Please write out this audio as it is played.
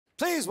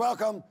Please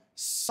welcome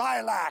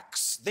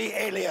Cylax, the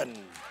alien.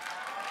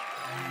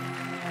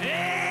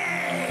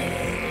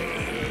 Hey!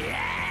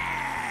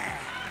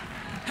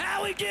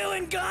 How we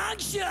doing, Gong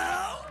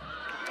Show?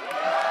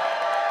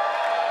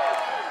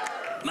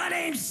 My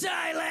name's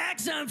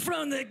Cylax, I'm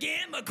from the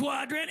Gamma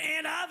Quadrant,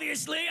 and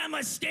obviously I'm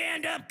a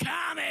stand-up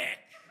comic.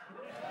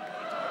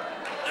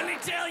 Let me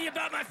tell you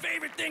about my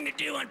favorite thing to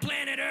do on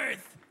planet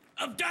Earth.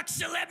 Abduct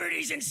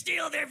celebrities and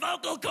steal their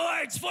vocal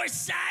cords for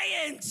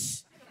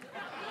science.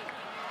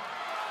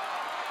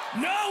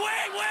 No,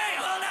 wait,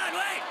 hold on,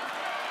 wait.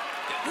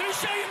 Let me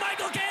show you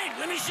Michael Caine.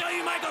 Let me show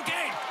you Michael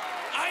Caine.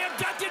 I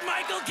abducted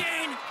Michael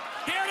Caine.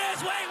 Here it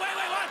is, wait,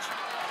 watch.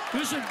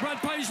 Listen, Brad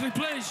Paisley,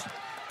 please.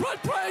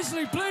 Brad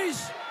Paisley,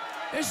 please.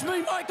 It's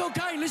me, Michael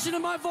Caine. Listen to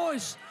my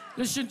voice.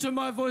 Listen to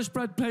my voice,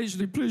 Brad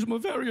Paisley, please. I'm a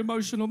very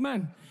emotional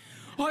man.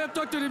 I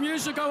abducted him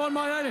years ago on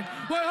my island.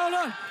 Wait, hold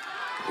on.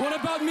 What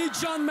about me,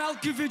 John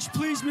Malkovich?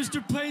 Please,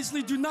 Mr.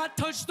 Paisley, do not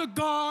touch the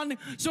Gong.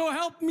 So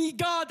help me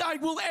God, I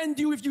will end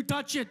you if you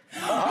touch it.